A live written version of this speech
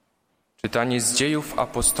Czytanie z Dziejów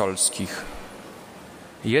Apostolskich.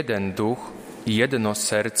 Jeden duch i jedno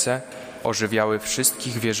serce ożywiały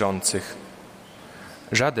wszystkich wierzących.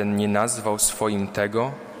 Żaden nie nazwał swoim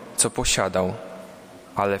tego, co posiadał,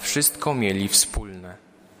 ale wszystko mieli wspólne.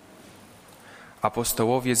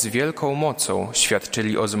 Apostołowie z wielką mocą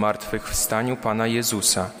świadczyli o zmartwychwstaniu Pana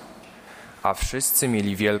Jezusa, a wszyscy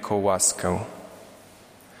mieli wielką łaskę.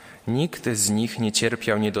 Nikt z nich nie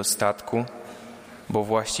cierpiał niedostatku, bo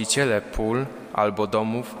właściciele pól albo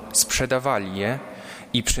domów sprzedawali je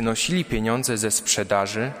i przynosili pieniądze ze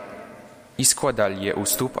sprzedaży i składali je u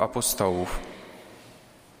stóp apostołów.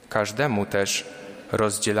 Każdemu też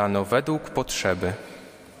rozdzielano według potrzeby.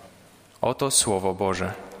 Oto Słowo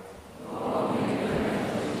Boże.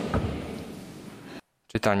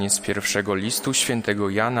 Czytanie z pierwszego listu świętego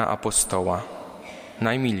Jana Apostoła.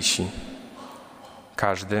 Najmilsi,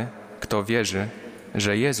 każdy, kto wierzy,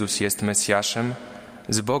 że Jezus jest Mesjaszem,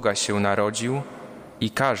 z Boga się narodził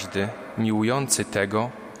i każdy, miłujący tego,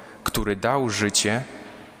 który dał życie,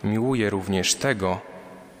 miłuje również tego,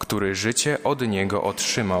 który życie od Niego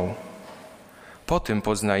otrzymał. Po tym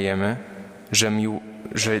poznajemy,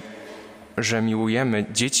 że miłujemy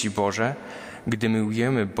dzieci Boże, gdy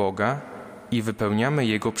miłujemy Boga i wypełniamy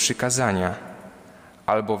Jego przykazania,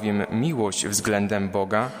 albowiem miłość względem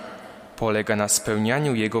Boga polega na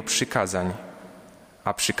spełnianiu Jego przykazań,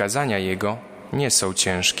 a przykazania Jego nie są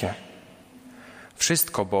ciężkie.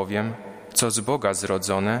 Wszystko bowiem, co z Boga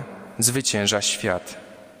zrodzone, zwycięża świat.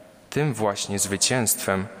 Tym właśnie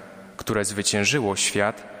zwycięstwem, które zwyciężyło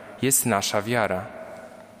świat, jest nasza wiara.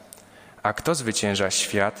 A kto zwycięża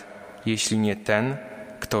świat, jeśli nie ten,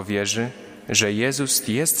 kto wierzy, że Jezus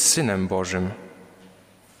jest Synem Bożym?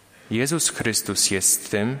 Jezus Chrystus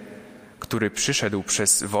jest tym, który przyszedł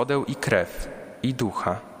przez wodę i krew i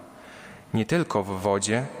ducha, nie tylko w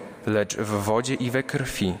wodzie, lecz w wodzie i we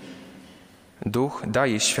krwi. Duch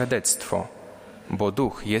daje świadectwo, bo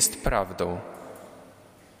Duch jest prawdą.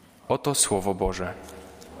 Oto Słowo Boże.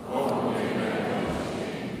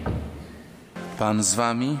 Pan z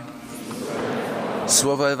wami.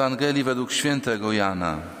 Słowa Ewangelii według świętego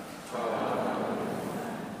Jana.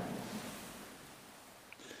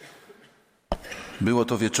 Było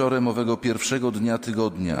to wieczorem owego pierwszego dnia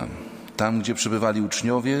tygodnia. Tam, gdzie przebywali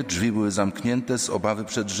uczniowie, drzwi były zamknięte z obawy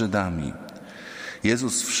przed Żydami.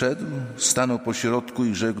 Jezus wszedł, stanął pośrodku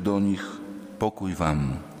i rzekł do nich: pokój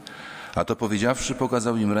wam. A to powiedziawszy,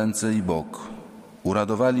 pokazał im ręce i bok.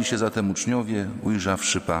 Uradowali się zatem uczniowie,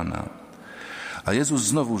 ujrzawszy Pana. A Jezus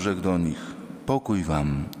znowu rzekł do nich: pokój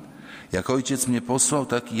wam. Jak Ojciec mnie posłał,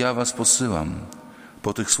 tak i ja was posyłam.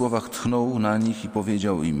 Po tych słowach tchnął na nich i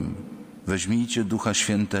powiedział im: weźmijcie Ducha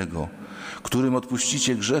Świętego. Którym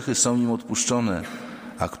odpuścicie grzechy, są im odpuszczone,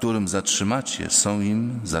 a którym zatrzymacie, są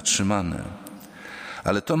im zatrzymane.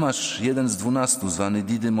 Ale Tomasz, jeden z 12, zwany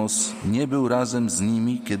Didymos, nie był razem z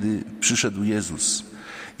nimi, kiedy przyszedł Jezus.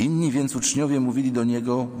 Inni więc uczniowie mówili do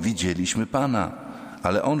Niego: widzieliśmy Pana.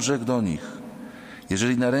 Ale On rzekł do nich: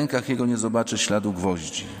 jeżeli na rękach Jego nie zobaczę śladu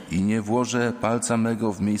gwoździ i nie włożę palca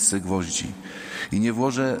mego w miejsce gwoździ i nie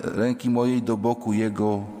włożę ręki mojej do boku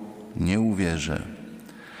Jego, nie uwierzę.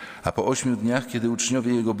 A po 8 dniach, kiedy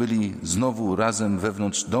uczniowie Jego byli znowu razem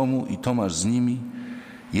wewnątrz domu i Tomasz z nimi,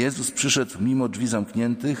 Jezus przyszedł mimo drzwi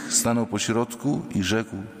zamkniętych, stanął pośrodku i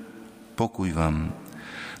rzekł: pokój wam.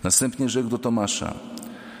 Następnie rzekł do Tomasza: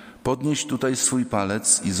 podnieś tutaj swój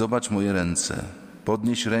palec i zobacz moje ręce.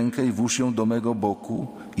 Podnieś rękę i włóż ją do mego boku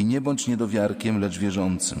i nie bądź niedowiarkiem, lecz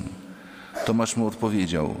wierzącym. Tomasz mu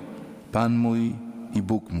odpowiedział: Pan mój i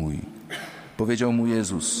Bóg mój. Powiedział mu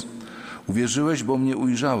Jezus: uwierzyłeś, bo mnie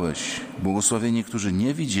ujrzałeś. Błogosławieni, którzy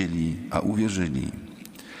nie widzieli, a uwierzyli.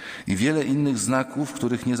 I wiele innych znaków,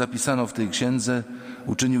 których nie zapisano w tej księdze,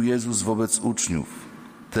 uczynił Jezus wobec uczniów.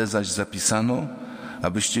 Te zaś zapisano,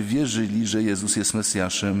 abyście wierzyli, że Jezus jest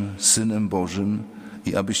Mesjaszem, Synem Bożym,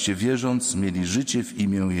 i abyście wierząc mieli życie w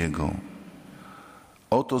imię Jego.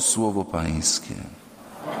 Oto Słowo Pańskie.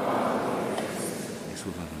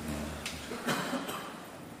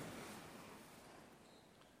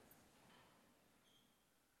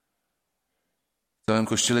 W całym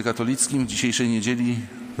Kościele katolickim w dzisiejszej niedzieli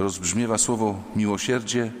rozbrzmiewa słowo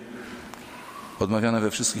miłosierdzie. Odmawiane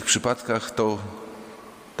we wszystkich przypadkach to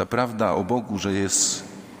ta prawda o Bogu, że jest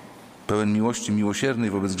pełen miłości,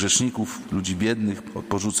 miłosierny wobec grzeszników, ludzi biednych,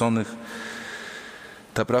 porzuconych.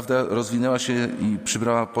 Ta prawda rozwinęła się i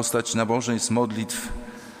przybrała postać nabożeństw, modlitw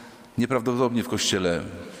nieprawdopodobnie w Kościele.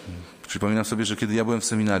 Przypominam sobie, że kiedy ja byłem w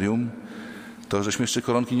seminarium, to żeśmy jeszcze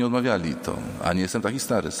koronki nie odmawiali, a nie jestem taki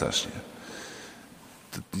stary strasznie.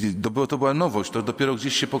 To była nowość, to dopiero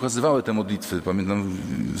gdzieś się pokazywały te modlitwy. Pamiętam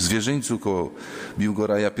w Zwierzyńcu koło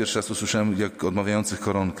Biłgoraja pierwszy raz usłyszałem jak odmawiających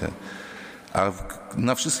koronkę. A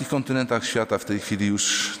na wszystkich kontynentach świata w tej chwili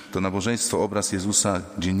już to nabożeństwo, obraz Jezusa,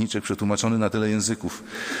 dzienniczek przetłumaczony na tyle języków.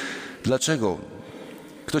 Dlaczego?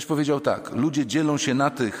 Ktoś powiedział tak, ludzie dzielą się na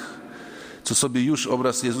tych, co sobie już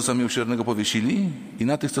obraz Jezusa Miłosiernego powiesili i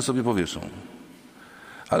na tych, co sobie powieszą.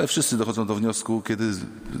 Ale wszyscy dochodzą do wniosku, kiedy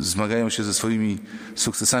zmagają się ze swoimi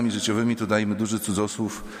sukcesami życiowymi, to dajmy duży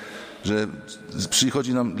cudzosłów, że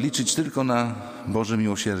przychodzi nam liczyć tylko na Boże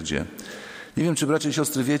miłosierdzie. Nie wiem, czy bracia i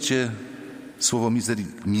siostry wiecie, słowo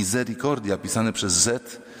misericordia pisane przez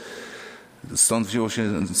Z, stąd wzięło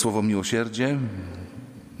się słowo miłosierdzie.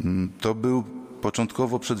 To był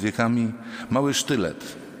początkowo przed wiekami mały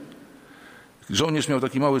sztylet. Żołnierz miał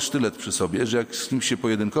taki mały sztylet przy sobie, że jak z kimś się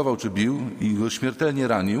pojedynkował czy bił i go śmiertelnie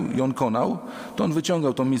ranił i on konał, to on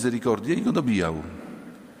wyciągał tą misericordię i go dobijał.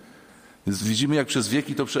 Więc widzimy, jak przez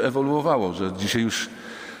wieki to przeewoluowało, że dzisiaj już,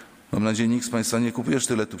 mam nadzieję, nikt z Państwa nie kupuje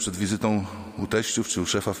sztyletu przed wizytą u teściów czy u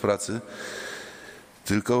szefa w pracy,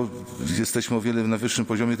 tylko jesteśmy o wiele na wyższym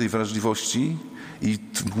poziomie tej wrażliwości i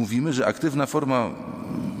mówimy, że aktywna forma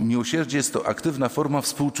miłosierdzia jest to aktywna forma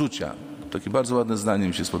współczucia. Takie bardzo ładne zdanie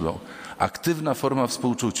mi się spodobało. Aktywna forma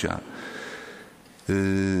współczucia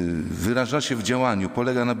wyraża się w działaniu,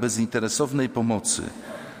 polega na bezinteresownej pomocy.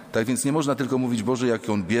 Tak więc nie można tylko mówić, Boże,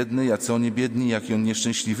 jaki on biedny, jacy oni biedni, jaki on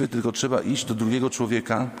nieszczęśliwy, tylko trzeba iść do drugiego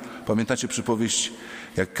człowieka. Pamiętacie przypowieść,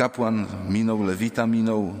 jak kapłan minął, lewita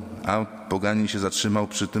minął, a poganin się zatrzymał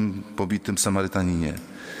przy tym pobitym Samarytaninie.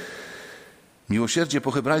 Miłosierdzie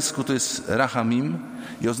po hebrajsku to jest rachamim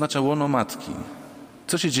i oznacza łono matki.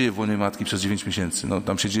 Co się dzieje w łonie matki przez 9 miesięcy? No,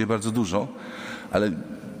 tam się dzieje bardzo dużo, ale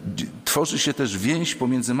tworzy się też więź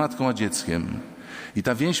pomiędzy matką a dzieckiem. I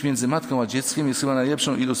ta więź między matką a dzieckiem jest chyba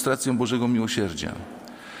najlepszą ilustracją Bożego miłosierdzia.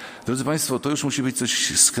 Drodzy Państwo, to już musi być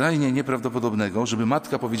coś skrajnie nieprawdopodobnego, żeby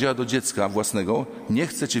matka powiedziała do dziecka własnego, nie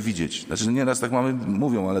chcę Cię widzieć. Znaczy nieraz tak mamy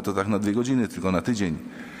mówią, ale to tak na 2 godziny, tylko na tydzień.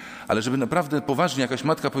 Ale żeby naprawdę poważnie jakaś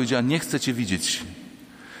matka powiedziała, nie chcę Cię widzieć.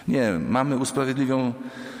 Nie, mamy usprawiedliwią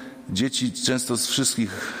dzieci często z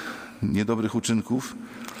wszystkich niedobrych uczynków.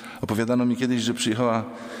 Opowiadano mi kiedyś, że przyjechała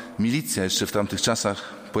milicja jeszcze w tamtych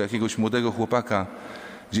czasach po jakiegoś młodego chłopaka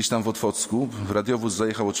gdzieś tam w Otwocku. Radiowóz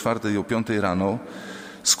zajechał o 4:00 i o 5:00 rano.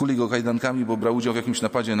 Skuli go kajdankami, bo brał udział w jakimś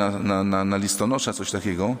napadzie na listonosza, coś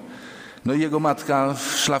takiego. No i jego matka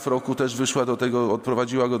w szlafroku też wyszła do tego,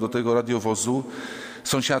 odprowadziła go do tego radiowozu.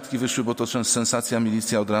 Sąsiadki wyszły, bo to sensacja,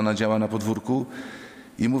 milicja od rana działa na podwórku.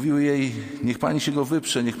 I mówiły jej, niech pani się go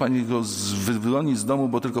wyprze, niech pani go wygoni z domu,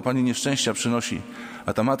 bo tylko pani nieszczęścia przynosi.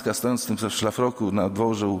 A ta matka, stojąc w tym szlafroku na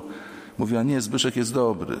dworzu, mówiła, nie, Zbyszek jest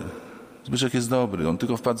dobry. Zbyszek jest dobry, on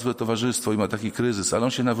tylko wpadł w złe towarzystwo i ma taki kryzys, ale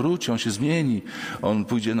on się nawróci, on się zmieni, on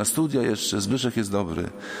pójdzie na studia jeszcze, Zbyszek jest dobry.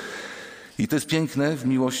 I to jest piękne w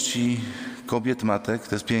miłości kobiet, matek,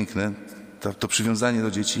 to jest piękne, to przywiązanie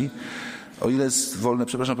do dzieci. O ile jest wolne,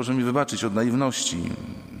 przepraszam, proszę mi wybaczyć, od naiwności.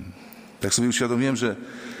 Tak sobie uświadomiłem, że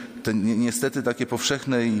te niestety takie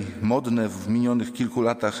powszechne i modne w minionych kilku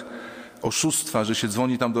latach oszustwa, że się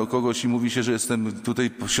dzwoni tam do kogoś i mówi się, że jestem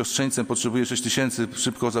tutaj siostrzeńcem, potrzebuję 6 000,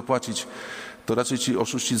 szybko zapłacić, to raczej ci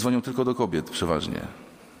oszuści dzwonią tylko do kobiet przeważnie.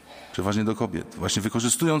 Przeważnie do kobiet. Właśnie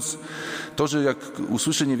wykorzystując to, że jak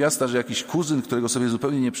usłyszy niewiasta, że jakiś kuzyn, którego sobie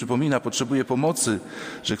zupełnie nie przypomina, potrzebuje pomocy,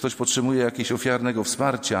 że ktoś potrzebuje jakiegoś ofiarnego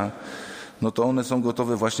wsparcia, no to one są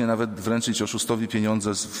gotowe właśnie nawet wręczyć oszustowi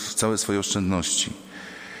pieniądze w całe swoje oszczędności.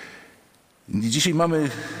 I dzisiaj mamy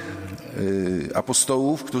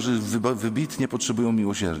apostołów, którzy wybitnie potrzebują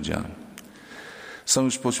miłosierdzia. Są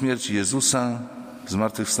już po śmierci Jezusa, w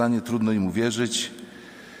zmartwychwstanie, trudno im uwierzyć.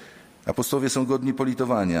 Apostołowie są godni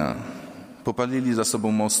politowania. Popalili za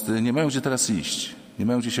sobą mosty, nie mają gdzie teraz iść, nie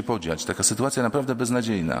mają gdzie się podziać. Taka sytuacja naprawdę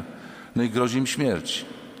beznadziejna. No i grozi im śmierć.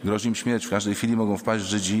 Grozi im śmierć. W każdej chwili mogą wpaść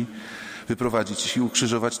Żydzi, wyprowadzić i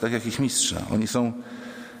ukrzyżować tak jak ich mistrza. Oni są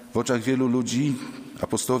w oczach wielu ludzi,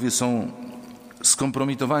 apostołowie są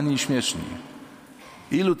skompromitowani i śmieszni.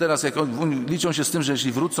 Ilu teraz, jak liczą się z tym, że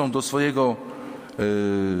jeśli wrócą do swojego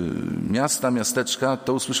miasta, miasteczka,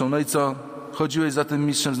 to usłyszą, no i co? Chodziłeś za tym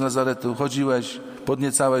mistrzem z Nazaretu, chodziłeś,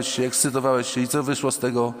 podniecałeś się, ekscytowałeś się i co wyszło z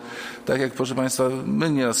tego? Tak jak, proszę Państwa,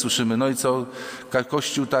 my nieraz słyszymy, no i co?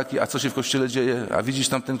 Kościół taki, a co się w kościele dzieje? A widzisz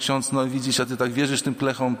tam ten ksiądz, no i widzisz, a ty tak wierzysz tym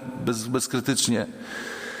klechom bezkrytycznie.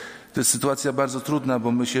 To jest sytuacja bardzo trudna,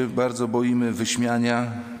 bo my się bardzo boimy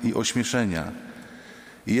wyśmiania i ośmieszenia.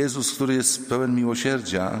 I Jezus, który jest pełen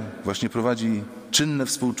miłosierdzia, właśnie prowadzi czynne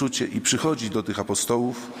współczucie i przychodzi do tych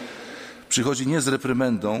apostołów, przychodzi nie z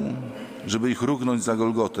reprymendą, żeby ich rugnąć za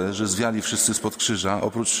Golgotę, że zwiali wszyscy spod krzyża,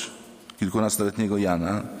 oprócz kilkunastoletniego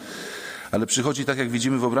Jana, ale przychodzi, tak jak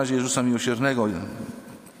widzimy w obrazie Jezusa Miłosiernego,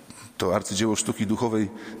 to arcydzieło sztuki duchowej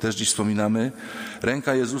też dziś wspominamy,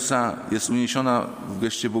 ręka Jezusa jest uniesiona w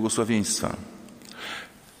geście błogosławieństwa.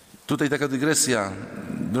 Tutaj taka dygresja.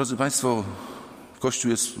 Drodzy Państwo,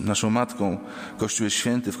 Kościół jest naszą matką, Kościół jest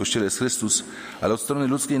święty, w Kościele jest Chrystus, ale od strony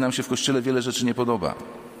ludzkiej nam się w Kościele wiele rzeczy nie podoba.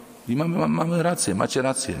 I mamy rację, macie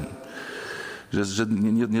rację, że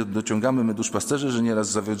nie dociągamy my duszpasterze, że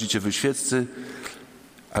nieraz zawodzicie wy świeccy,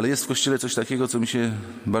 ale jest w Kościele coś takiego, co mi się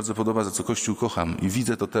bardzo podoba, za co Kościół kocham i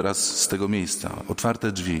widzę to teraz z tego miejsca.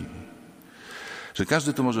 Otwarte drzwi. Że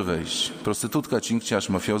każdy tu może wejść. Prostytutka, cinkciarz,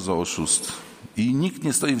 mafiozo, oszust. I nikt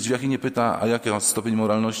nie stoi w drzwiach i nie pyta, a jaki stopień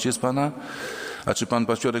moralności jest Pana? A czy Pan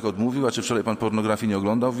paściorek odmówił? A czy wczoraj Pan pornografii nie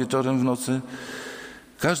oglądał wieczorem w nocy?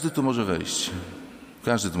 Każdy tu może wejść.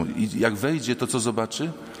 Każdy tu może. I jak wejdzie, to co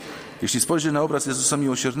zobaczy? Jeśli spojrzy na obraz Jezusa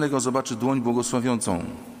Miłosiernego, zobaczy dłoń błogosławiącą.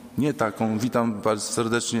 Nie taką, witam Was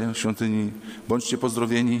serdecznie w świątyni, bądźcie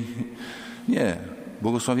pozdrowieni. Nie,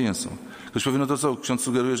 błogosławieństwo. Ktoś powie, no to co, ksiądz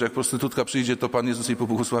sugeruje, że jak prostytutka przyjdzie, to Pan Jezus jej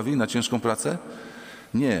pobłogosławi na ciężką pracę?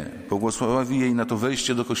 Nie, pobłogosławi jej na to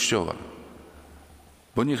wejście do kościoła.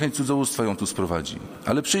 Bo niechęć cudzołóstwa ją tu sprowadzi.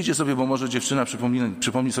 Ale przyjdzie sobie, bo może dziewczyna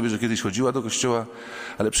przypomni sobie, że kiedyś chodziła do kościoła,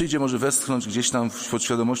 ale przyjdzie może westchnąć gdzieś tam w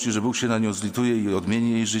podświadomości, że Bóg się na nią zlituje i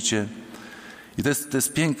odmieni jej życie. I to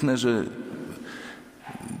jest piękne, że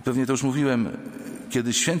pewnie to już mówiłem,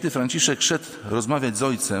 kiedy święty Franciszek szedł rozmawiać z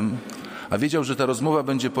ojcem, a wiedział, że ta rozmowa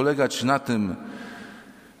będzie polegać na tym,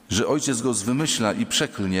 że ojciec go zwymyśla i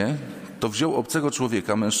przeklnie, to wziął obcego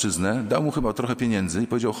człowieka, mężczyznę, dał mu chyba trochę pieniędzy i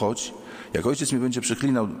powiedział, chodź, jak ojciec mi będzie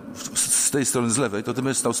przeklinał z tej strony, z lewej, to ty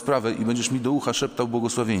będziesz stał z prawej i będziesz mi do ucha szeptał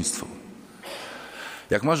błogosławieństwo.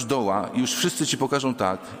 Jak masz doła i już wszyscy ci pokażą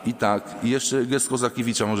tak i jeszcze gest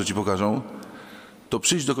Kozakiewicza może ci pokażą, to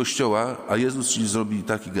przyjdź do kościoła, a Jezus ci zrobi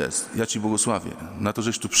taki gest. Ja ci błogosławię. Na to,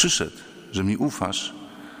 żeś tu przyszedł, że mi ufasz,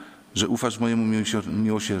 że ufasz mojemu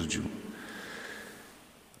miłosierdziu.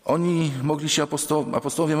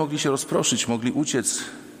 Apostołowie mogli się rozproszyć, mogli uciec.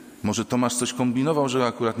 Może Tomasz coś kombinował, że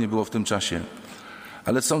akurat nie było w tym czasie.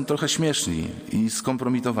 Ale są trochę śmieszni i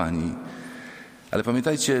skompromitowani. Ale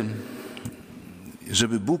pamiętajcie,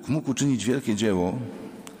 żeby Bóg mógł uczynić wielkie dzieło,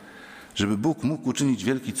 żeby Bóg mógł uczynić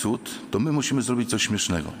wielki cud, to my musimy zrobić coś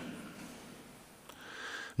śmiesznego.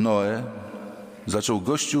 Noe zaczął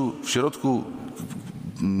gościu w środku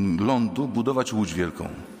lądu budować łódź wielką.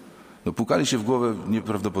 No, pukali się w głowę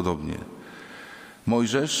nieprawdopodobnie.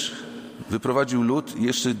 Mojżesz wyprowadził lud i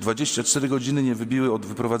jeszcze 24 godziny nie wybiły od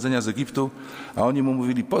wyprowadzenia z Egiptu, a oni mu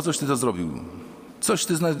mówili, po coś ty to zrobił? Coś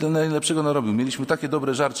ty najlepszego narobił. Mieliśmy takie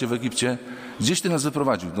dobre żarcie w Egipcie. Gdzieś ty nas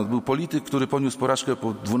wyprowadził. No, był polityk, który poniósł porażkę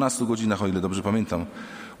po 12 godzinach, o ile dobrze pamiętam.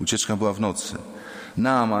 Ucieczka była w nocy.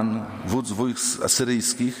 Naaman, wódz wojsk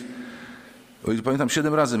asyryjskich, o ile pamiętam,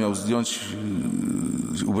 7 razy miał zdjąć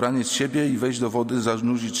ubranie z siebie i wejść do wody,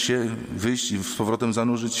 zanurzyć się, wyjść i z powrotem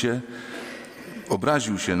zanurzyć się.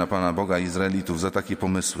 Obraził się na Pana Boga Izraelitów za takie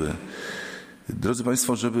pomysły. Drodzy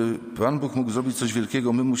Państwo, żeby Pan Bóg mógł zrobić coś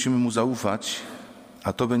wielkiego, my musimy Mu zaufać,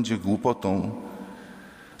 a to będzie głupotą.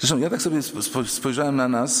 Zresztą ja tak sobie spojrzałem na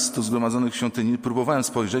nas, tu zgromadzonych w świątyni, próbowałem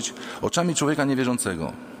spojrzeć oczami człowieka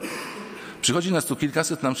niewierzącego. Przychodzi nas tu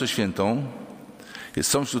kilkaset na mszę świętą,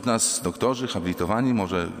 są wśród nas doktorzy, habilitowani,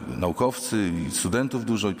 może naukowcy i studentów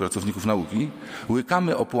dużo i pracowników nauki.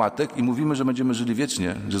 Łykamy opłatek i mówimy, że będziemy żyli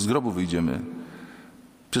wiecznie, że z grobu wyjdziemy.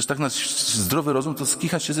 Przecież tak nasz zdrowy rozum, to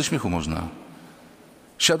skichać się ze śmiechu można.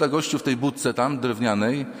 Siada gościu w tej budce tam,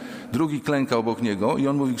 drewnianej, drugi klęka obok niego i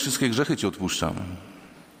on mówi, wszystkie grzechy ci odpuszczam.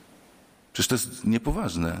 Przecież to jest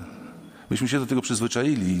niepoważne. Myśmy się do tego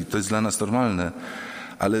przyzwyczaili i to jest dla nas normalne.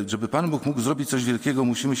 Ale żeby Pan Bóg mógł zrobić coś wielkiego,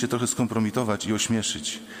 musimy się trochę skompromitować i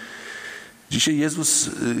ośmieszyć. Dzisiaj Jezus,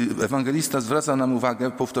 ewangelista, zwraca nam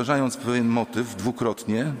uwagę, powtarzając pewien motyw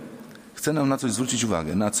dwukrotnie. Chce nam na coś zwrócić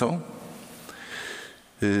uwagę. Na co?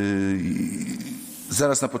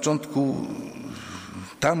 Zaraz na początku,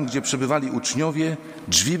 tam gdzie przebywali uczniowie,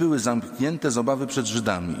 drzwi były zamknięte z obawy przed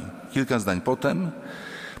Żydami. Kilka zdań potem,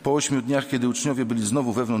 po 8 dniach, kiedy uczniowie byli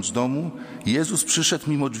znowu wewnątrz domu, Jezus przyszedł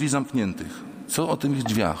mimo drzwi zamkniętych. Co o tych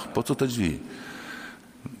drzwiach? Po co te drzwi?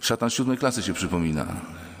 Szatan 7 klasy się przypomina.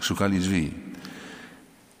 Szukali drzwi.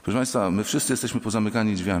 Proszę Państwa, my wszyscy jesteśmy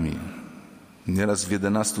pozamykani drzwiami. Nieraz w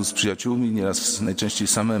 11 z przyjaciółmi, nieraz najczęściej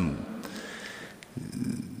samemu.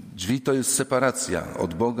 Drzwi to jest separacja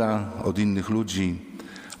od Boga, od innych ludzi,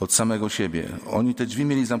 od samego siebie. Oni te drzwi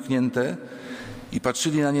mieli zamknięte i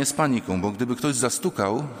patrzyli na nie z paniką, bo gdyby ktoś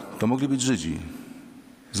zastukał, to mogli być Żydzi.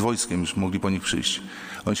 Z wojskiem już mogli po nich przyjść.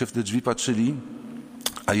 Oni się w te drzwi patrzyli,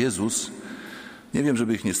 a Jezus Nie wiem,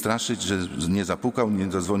 żeby ich nie straszyć, że nie zapukał,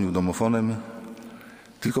 nie zadzwonił domofonem,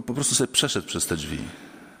 tylko po prostu sobie przeszedł przez te drzwi.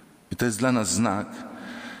 I to jest dla nas znak,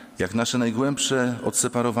 jak nasze najgłębsze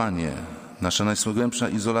odseparowanie, nasza najgłębsza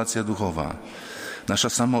izolacja duchowa, nasza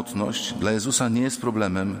samotność dla Jezusa nie jest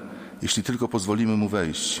problemem, jeśli tylko pozwolimy Mu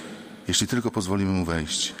wejść. Jeśli tylko pozwolimy Mu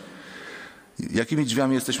wejść. Jakimi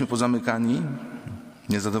drzwiami jesteśmy pozamykani?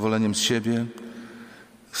 Niezadowoleniem z siebie,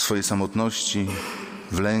 w swojej samotności,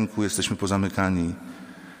 w lęku jesteśmy pozamykani.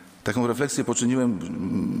 Taką refleksję poczyniłem,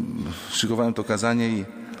 szykowałem to kazanie i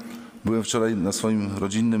byłem wczoraj na swoim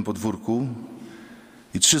rodzinnym podwórku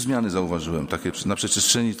i 3 zmiany zauważyłem, takie na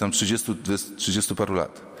przestrzeni tam 30 paru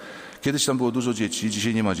lat. Kiedyś tam było dużo dzieci,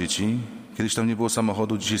 dzisiaj nie ma dzieci. Kiedyś tam nie było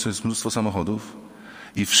samochodu, dzisiaj jest mnóstwo samochodów.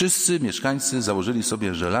 I wszyscy mieszkańcy założyli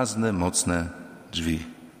sobie żelazne, mocne drzwi.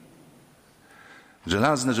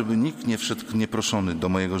 Żelazne, żeby nikt nie wszedł nieproszony do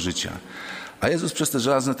mojego życia. A Jezus przez te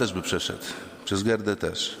żelazne też by przeszedł. Przez gardę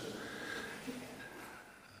też.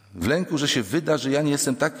 W lęku, że się wyda, że ja nie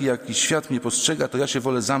jestem taki, jaki świat mnie postrzega, to ja się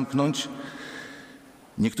wolę zamknąć.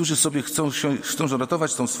 Niektórzy sobie chcą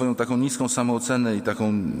ratować tą swoją taką niską samoocenę i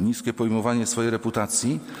taką niskie pojmowanie swojej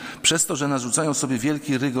reputacji przez to, że narzucają sobie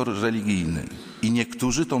wielki rygor religijny. I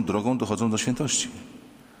niektórzy tą drogą dochodzą do świętości.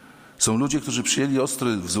 Są ludzie, którzy przyjęli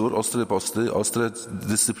ostry wzór, ostre posty, ostre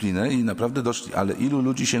dyscyplinę i naprawdę doszli. Ale ilu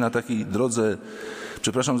ludzi się na takiej drodze,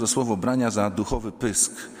 przepraszam za słowo, brania za duchowy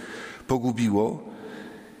pysk pogubiło,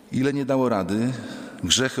 ile nie dało rady,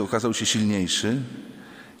 grzech okazał się silniejszy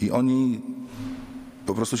i oni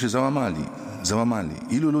po prostu się załamali.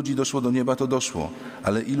 Ilu ludzi doszło do nieba, to doszło,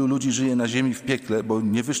 ale ilu ludzi żyje na ziemi w piekle, bo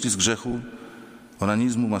nie wyszli z grzechu,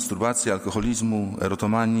 onanizmu, masturbacji, alkoholizmu,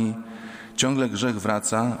 erotomanii. Ciągle grzech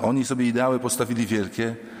wraca, oni sobie ideały postawili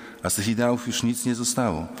wielkie, a z tych ideałów już nic nie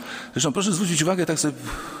zostało. Zresztą proszę zwrócić uwagę, tak sobie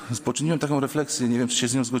poczyniłem taką refleksję, nie wiem, czy się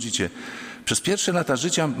z nią zgodzicie. Przez pierwsze lata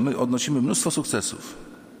życia my odnosimy mnóstwo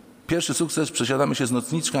sukcesów. Pierwszy sukces, przesiadamy się z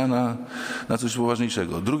nocniczka na coś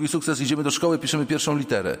poważniejszego. Drugi sukces, idziemy do szkoły, piszemy pierwszą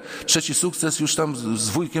literę. Trzeci sukces, już tam z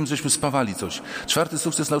wujkiem żeśmy spawali coś. Czwarty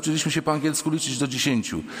sukces, nauczyliśmy się po angielsku liczyć do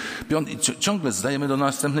 10. Ciągle zdajemy do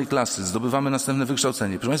następnej klasy, zdobywamy następne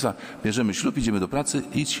wykształcenie. Proszę Państwa, bierzemy ślub, idziemy do pracy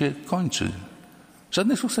i się kończy.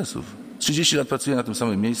 Żadnych sukcesów. 30 lat pracuję na tym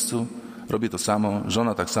samym miejscu, robię to samo,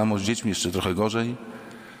 żona tak samo, z dziećmi jeszcze trochę gorzej.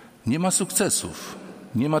 Nie ma sukcesów.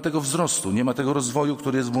 Nie ma tego wzrostu, nie ma tego rozwoju,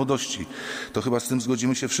 który jest w młodości. To chyba z tym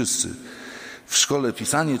zgodzimy się wszyscy. W szkole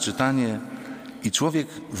pisanie, czytanie i człowiek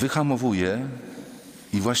wyhamowuje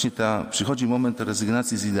i właśnie przychodzi moment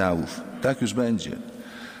rezygnacji z ideałów. Tak już będzie.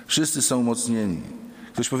 Wszyscy są umocnieni.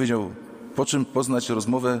 Ktoś powiedział, po czym poznać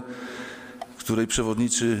rozmowę, której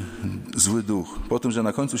przewodniczy zły duch? Po tym, że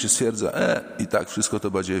na końcu się stwierdza, i tak wszystko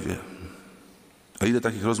to badziewie. A ile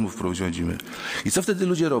takich rozmów prowadzimy? I co wtedy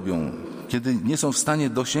ludzie robią, kiedy nie są w stanie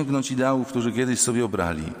dosięgnąć ideałów, które kiedyś sobie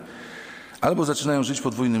obrali? Albo zaczynają żyć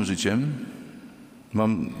podwójnym życiem,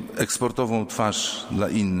 mam eksportową twarz dla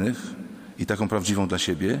innych i taką prawdziwą dla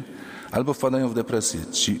siebie, albo wpadają w depresję.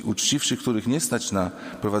 Ci uczciwszy, których nie stać na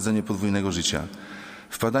prowadzenie podwójnego życia,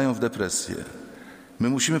 wpadają w depresję. My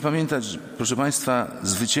musimy pamiętać, proszę Państwa,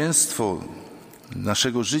 zwycięstwo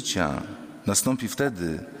naszego życia nastąpi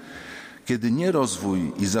wtedy, kiedy nie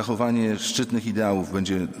rozwój i zachowanie szczytnych ideałów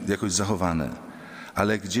będzie jakoś zachowane,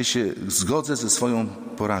 ale gdzie się zgodzę ze swoją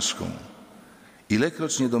porażką.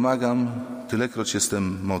 Ilekroć nie domagam, tylekroć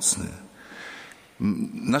jestem mocny.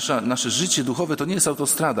 Nasze życie duchowe to nie jest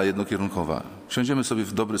autostrada jednokierunkowa. Wsiądziemy sobie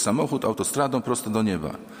w dobry samochód, autostradą prosto do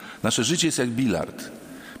nieba. Nasze życie jest jak bilard.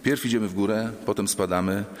 Pierw idziemy w górę, potem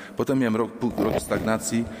spadamy, potem miałem pół roku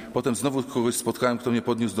stagnacji, potem znowu kogoś spotkałem, kto mnie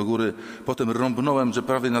podniósł do góry, potem rąbnąłem, że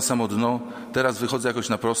prawie na samo dno, teraz wychodzę jakoś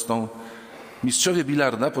na prostą. Mistrzowie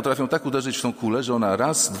bilarda potrafią tak uderzyć w tą kulę, że ona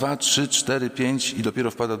raz, 2, 3, 4, 5 i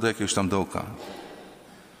dopiero wpada do jakiegoś tam dołka.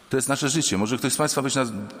 To jest nasze życie. Może ktoś z Państwa być na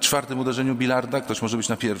 4. uderzeniu bilarda, ktoś może być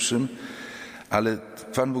na 1, ale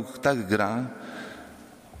Pan Bóg tak gra,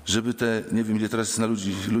 żeby te, nie wiem ile teraz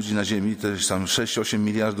jest ludzi na ziemi, te tam 6-8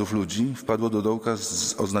 miliardów ludzi wpadło do dołka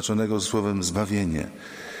oznaczonego słowem zbawienie.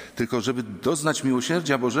 Tylko żeby doznać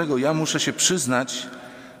miłosierdzia Bożego, ja muszę się przyznać,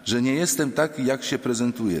 że nie jestem taki, jak się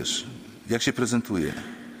prezentujesz, jak się prezentuję.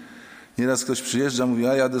 Nieraz ktoś przyjeżdża, mówi,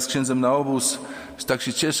 a jadę z księdzem na obóz, tak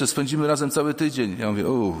się cieszę, spędzimy razem cały tydzień. Ja mówię,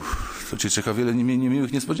 to cię czeka wiele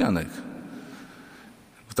niemiłych niespodzianek.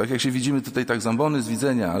 Tak jak się widzimy tutaj tak zambony z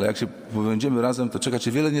widzenia, ale jak się będziemy razem, to czeka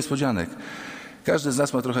cię wiele niespodzianek. Każdy z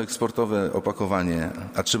nas ma trochę eksportowe opakowanie,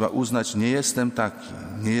 a trzeba uznać, nie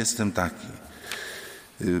jestem taki.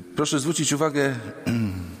 Proszę zwrócić uwagę,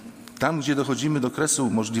 tam gdzie dochodzimy do kresu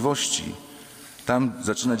możliwości, tam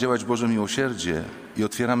zaczyna działać Boże miłosierdzie i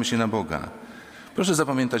otwieramy się na Boga. Proszę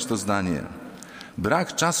zapamiętać to zdanie.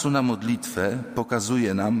 Brak czasu na modlitwę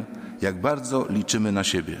pokazuje nam, jak bardzo liczymy na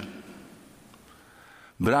siebie.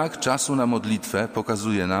 Brak czasu na modlitwę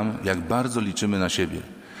pokazuje nam, jak bardzo liczymy na siebie.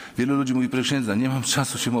 Wielu ludzi mówi, proszę księdza, nie mam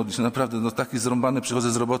czasu się modlić. No naprawdę, taki zrąbany,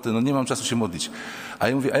 przychodzę z roboty, nie mam czasu się modlić. A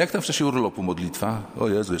ja mówię, a jak tam w czasie urlopu modlitwa? O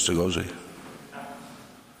Jezu, jeszcze gorzej.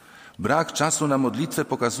 Brak czasu na modlitwę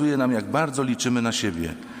pokazuje nam, jak bardzo liczymy na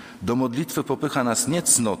siebie. Do modlitwy popycha nas nie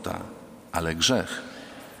cnota, ale grzech.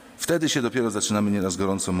 Wtedy się dopiero zaczynamy nieraz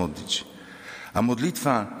gorąco modlić. A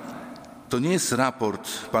modlitwa to nie jest raport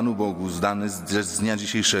Panu Bogu zdany z dnia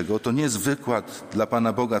dzisiejszego, to nie jest wykład dla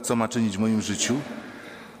Pana Boga, co ma czynić w moim życiu,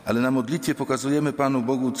 ale na modlitwie pokazujemy Panu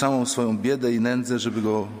Bogu całą swoją biedę i nędzę, żeby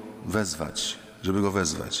Go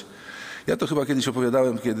wezwać. Ja to chyba kiedyś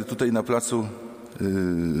opowiadałem, kiedy tutaj na placu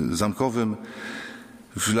Zamkowym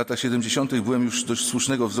w latach 70. byłem już dość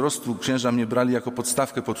słusznego wzrostu. Księża mnie brali jako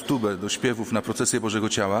podstawkę pod tubę do śpiewów na procesję Bożego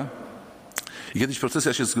Ciała. I kiedyś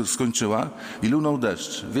procesja się skończyła i lunął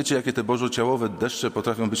deszcz. Wiecie, jakie te bożociałowe deszcze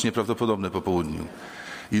potrafią być nieprawdopodobne po południu.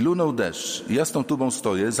 I lunął deszcz. I ja z tą tubą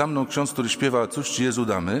stoję. Za mną ksiądz, który śpiewa Cóż Ci Jezu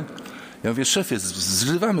damy. Ja mówię, szefie,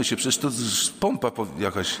 zrywamy się, przecież to pompa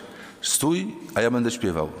jakaś. Stój, a ja będę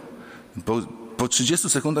śpiewał. Po 30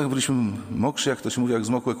 sekundach byliśmy mokrzy, jak to się mówi, jak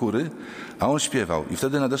zmokłe kury, a on śpiewał. I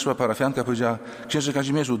wtedy nadeszła parafianka, powiedziała, księże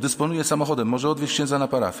Kazimierzu, dysponuję samochodem, może odwieźć księdza na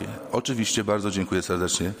parafię. Oczywiście, bardzo dziękuję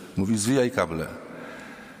serdecznie. Mówi, zwijaj kable.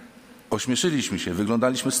 Ośmieszyliśmy się,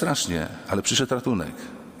 wyglądaliśmy strasznie, ale przyszedł ratunek.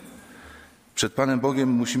 Przed Panem Bogiem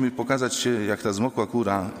musimy pokazać się jak ta zmokła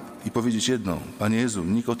kura i powiedzieć jedno, Panie Jezu,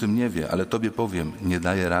 nikt o tym nie wie, ale Tobie powiem, nie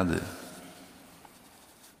daję rady.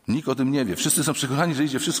 Nikt o tym nie wie. Wszyscy są przekonani, że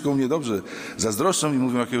idzie wszystko u mnie dobrze. Zazdroszczą i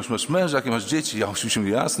mówią, jakiegoś masz męża, jakie masz dzieci. Ja oczywiście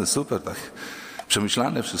mówię, jasne, super, tak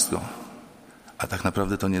przemyślane wszystko. A tak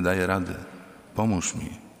naprawdę to nie daje rady. Pomóż mi.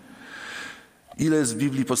 Ile jest w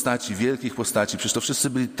Biblii postaci, wielkich postaci. Przecież to wszyscy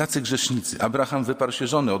byli tacy grzesznicy. Abraham wyparł się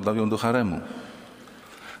żony, oddał ją do haremu.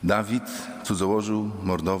 Dawid cudzołożył,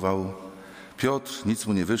 mordował. Piotr, nic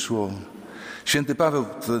mu nie wyszło. Święty Paweł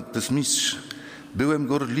to jest mistrz. Byłem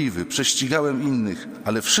gorliwy, prześcigałem innych,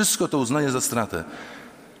 ale wszystko to uznaję za stratę.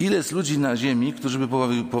 Ile jest ludzi na ziemi, którzy by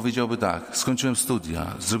powiedziałby tak, skończyłem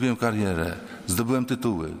studia, zrobiłem karierę, zdobyłem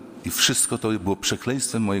tytuły i wszystko to było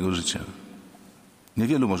przekleństwem mojego życia.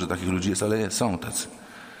 Niewielu może takich ludzi jest, ale są tacy.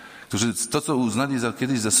 Którzy to, co uznali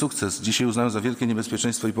kiedyś za sukces, dzisiaj uznają za wielkie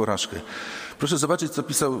niebezpieczeństwo i porażkę. Proszę zobaczyć, co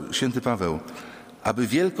pisał święty Paweł. Aby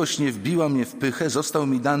wielkość nie wbiła mnie w pychę, został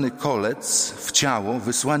mi dany kolec w ciało,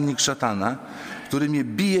 wysłannik szatana, który mnie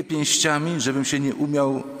bije pięściami,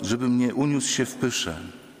 żebym nie uniósł się w pysze.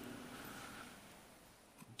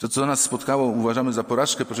 To, co nas spotkało, uważamy za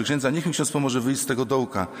porażkę. Proszę księdza, niech mi ksiądz pomoże wyjść z tego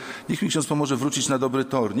dołka. Niech mi ksiądz pomoże wrócić na dobry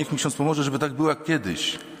tor. Niech mi ksiądz pomoże, żeby tak było jak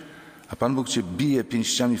kiedyś. A Pan Bóg cię bije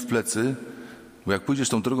pięściami w plecy, bo jak pójdziesz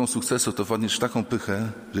tą drogą sukcesu, to wpadniesz w taką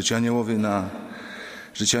pychę, że cię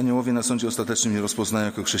aniołowie na sądzie ostatecznym nie rozpoznają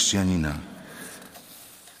jako chrześcijanina.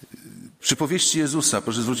 Przypowieści Jezusa,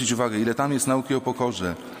 proszę zwrócić uwagę, ile tam jest nauki o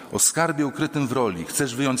pokorze, o skarbie ukrytym w roli.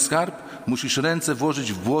 Chcesz wyjąć skarb? Musisz ręce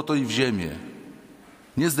włożyć w błoto i w ziemię.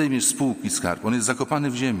 Nie zdejmiesz z półki skarb, on jest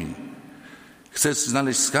zakopany w ziemi. Chcesz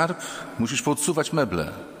znaleźć skarb? Musisz poodsuwać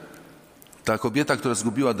meble. Ta kobieta, która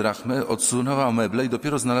zgubiła drachmę, odsunęła meble i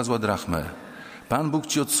dopiero znalazła drachmę. Pan Bóg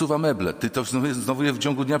ci odsuwa meble. Ty to znowu je w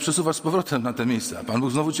ciągu dnia przesuwasz z powrotem na te miejsca. Pan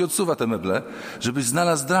Bóg znowu ci odsuwa te meble, żebyś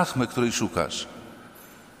znalazł drachmę, której szukasz.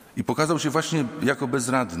 I pokazał się właśnie jako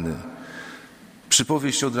bezradny.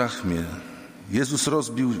 Przypowieść o drachmie. Jezus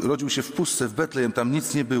rodził się w pustce w Betlejem, tam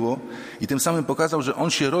nic nie było i tym samym pokazał, że On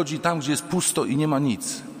się rodzi tam, gdzie jest pusto i nie ma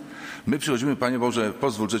nic. My przychodzimy, Panie Boże,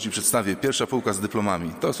 pozwól, że Ci przedstawię. Pierwsza półka z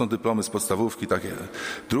dyplomami. To są dyplomy z podstawówki takie.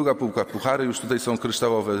 Druga półka, puchary już tutaj są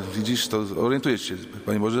kryształowe. Widzisz, to orientujesz się,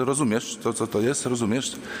 Panie Boże, rozumiesz to, co to jest?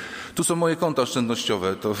 Rozumiesz? Tu są moje konta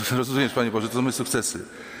oszczędnościowe. To rozumiesz, Panie Boże, to są moje sukcesy.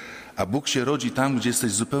 A Bóg się rodzi tam, gdzie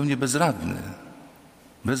jesteś zupełnie bezradny.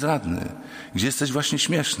 Bezradny. Gdzie jesteś właśnie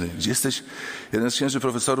śmieszny. Gdzie jesteś... Jeden z księży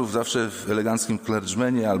profesorów zawsze w eleganckim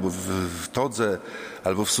klerczmenie, albo w todze,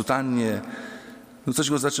 albo w sutannie. No coś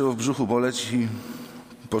go zaczęło w brzuchu boleć i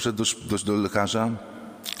poszedł do lekarza.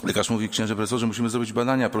 Lekarz mówi, księże profesorze, musimy zrobić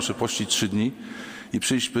badania, proszę pościć 3 dni i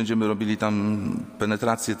przyjść, będziemy robili tam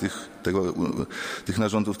penetrację tych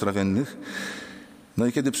narządów trawiennych. No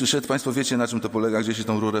i kiedy przyszedł, Państwo wiecie, na czym to polega, gdzie się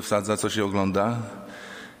tą rurę wsadza, co się ogląda.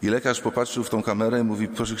 I lekarz popatrzył w tą kamerę i mówi,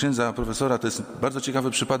 proszę księdza profesora, to jest bardzo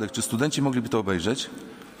ciekawy przypadek, czy studenci mogliby to obejrzeć?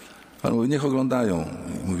 Pan mówi, niech oglądają.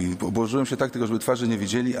 I mówi, obłożyłem się tak, tylko żeby twarzy nie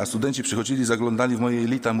widzieli, a studenci przychodzili, zaglądali w moje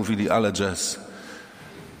jelita, mówili, ale jazz.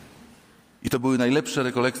 I to były najlepsze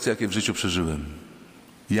rekolekcje, jakie w życiu przeżyłem.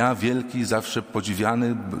 Ja, wielki, zawsze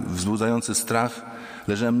podziwiany, wzbudzający strach,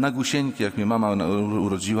 leżałem na gusieńki, jak mnie mama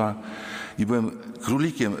urodziła i byłem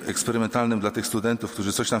królikiem eksperymentalnym dla tych studentów,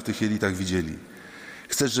 którzy coś tam w tych jelitach widzieli.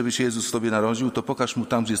 Chcesz, żeby się Jezus w tobie narodził, to pokaż Mu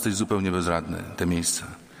tam, gdzie jesteś zupełnie bezradny, te miejsca.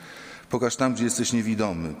 Pokaż tam, gdzie jesteś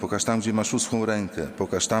niewidomy, pokaż tam, gdzie masz uschłą rękę,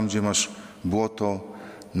 pokaż tam, gdzie masz błoto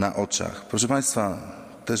na oczach. Proszę Państwa,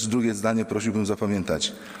 też drugie zdanie prosiłbym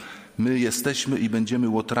zapamiętać. My jesteśmy i będziemy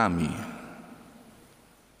łotrami.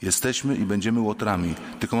 Jesteśmy i będziemy łotrami,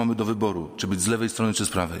 tylko mamy do wyboru, czy być z lewej strony, czy z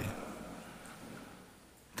prawej.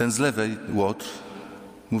 Ten z lewej, łotr,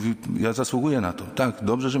 mówił, ja zasługuję na to. Tak,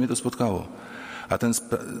 dobrze, że mnie to spotkało. A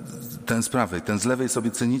ten z prawej, ten z lewej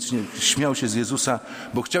sobie cynicznie śmiał się z Jezusa,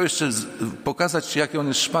 bo chciał jeszcze pokazać, jaki on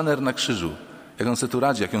jest szpaner na krzyżu. Jak on sobie tu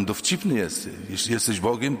radzi, jak on dowcipny jest. Jeśli jesteś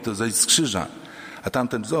Bogiem, to zejdź z krzyża. A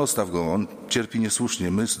tamten, zostaw go, on cierpi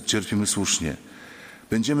niesłusznie, my cierpimy słusznie.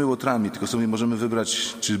 Będziemy łotrami, tylko sobie możemy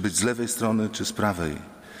wybrać, czy być z lewej strony, czy z prawej.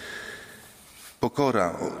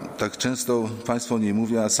 Pokora, tak często Państwo o niej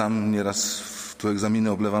mówię, a sam nieraz tu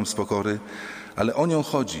egzaminy oblewam z pokory, ale o nią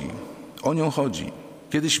chodzi. O nią chodzi.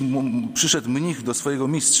 Kiedyś przyszedł mnich do swojego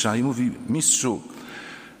mistrza i mówi, mistrzu,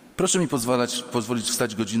 proszę mi pozwolić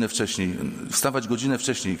wstawać godzinę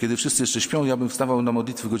wcześniej. Kiedy wszyscy jeszcze śpią, ja bym wstawał na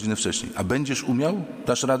modlitwy godzinę wcześniej. A będziesz umiał?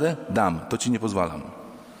 Dasz radę? Dam. To ci nie pozwalam.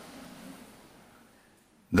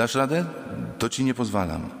 Dasz radę? To ci nie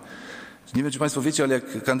pozwalam. Nie wiem, czy Państwo wiecie, ale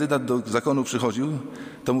jak kandydat do zakonu przychodził,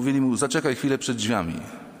 to mówili mu, zaczekaj chwilę przed drzwiami.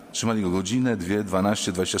 Trzymali go godzinę, 2,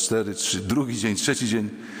 12, 24, 3, drugi dzień, trzeci dzień.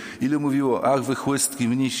 Ilu mówiło, ach wy chłystki,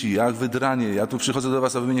 mnisi, ach wy dranie, ja tu przychodzę do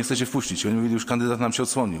was, a wy mnie nie chcecie wpuścić. Oni mówili, już kandydat nam się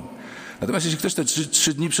odsłonił. Natomiast jeśli ktoś te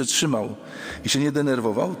 3 dni przetrzymał i się nie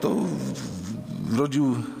denerwował, to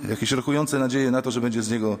rodził jakieś rokujące nadzieje na to, że będzie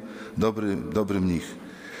z niego dobry mnich.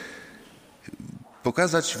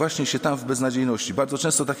 Pokazać właśnie się tam w beznadziejności. Bardzo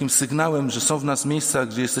często takim sygnałem, że są w nas miejsca,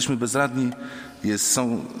 gdzie jesteśmy bezradni,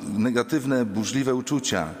 są negatywne, burzliwe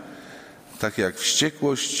uczucia, takie jak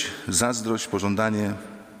wściekłość, zazdrość, pożądanie.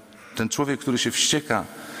 Ten człowiek, który się wścieka,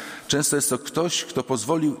 często jest to ktoś, kto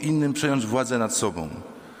pozwolił innym przejąć władzę nad sobą.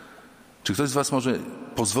 Czy ktoś z was może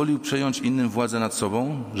pozwolił przejąć innym władzę nad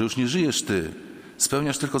sobą, że już nie żyjesz ty,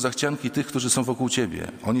 spełniasz tylko zachcianki tych, którzy są wokół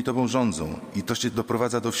ciebie. Oni tobą rządzą i to cię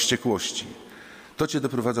doprowadza do wściekłości. To cię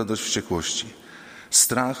doprowadza do wściekłości.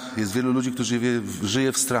 Strach, jest wielu ludzi, którzy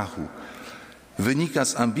żyje w strachu. Wynika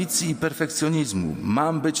z ambicji i perfekcjonizmu.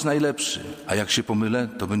 Mam być najlepszy, a jak się pomylę,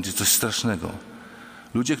 to będzie coś strasznego.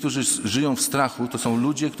 Ludzie, którzy żyją w strachu, to są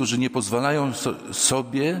ludzie, którzy nie pozwalają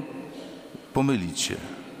sobie pomylić się,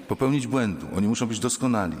 popełnić błędu. Oni muszą być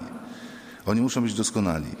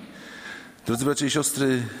doskonali. Drodzy bracia i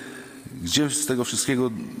siostry, gdzie z tego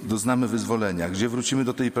wszystkiego doznamy wyzwolenia? Gdzie wrócimy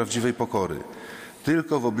do tej prawdziwej pokory?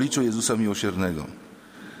 Tylko w obliczu Jezusa Miłosiernego.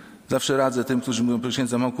 Zawsze radzę tym, którzy mówią, proszę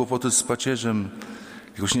księdza, mam kłopoty z pacierzem,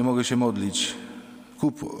 jakoś nie mogę się modlić.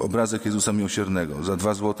 Kup obrazek Jezusa Miłosiernego za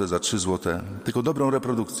 2 złote, za 3 złote. Tylko dobrą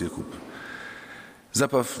reprodukcję kup.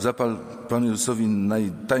 Zapal Panu Jezusowi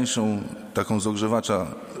najtańszą taką z ogrzewacza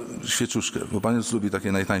świeczuszkę, bo Pan Jezus lubi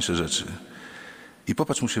takie najtańsze rzeczy. I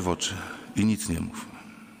popatrz mu się w oczy i nic nie mów.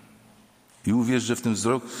 I uwierz, że w tym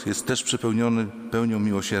wzrok jest też przepełniony pełnią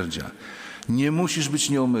miłosierdzia. Nie musisz być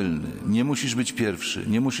nieomylny, nie musisz być pierwszy,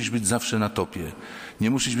 nie musisz być zawsze na topie, nie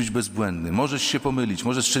musisz być bezbłędny. Możesz się pomylić,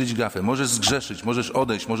 możesz strzelić gafę, możesz zgrzeszyć, możesz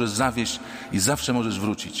odejść, możesz zawieść i zawsze możesz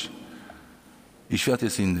wrócić. I świat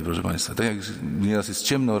jest inny, proszę Państwa. Tak jak nieraz jest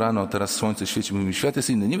ciemno rano, teraz słońce świeci, mówimy, świat jest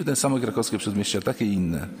inny. Niby ten samo krakowskie przedmieścia, takie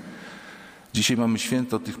inne. Dzisiaj mamy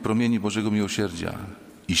święto tych promieni Bożego Miłosierdzia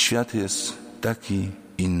i świat jest taki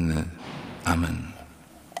inny. Amen.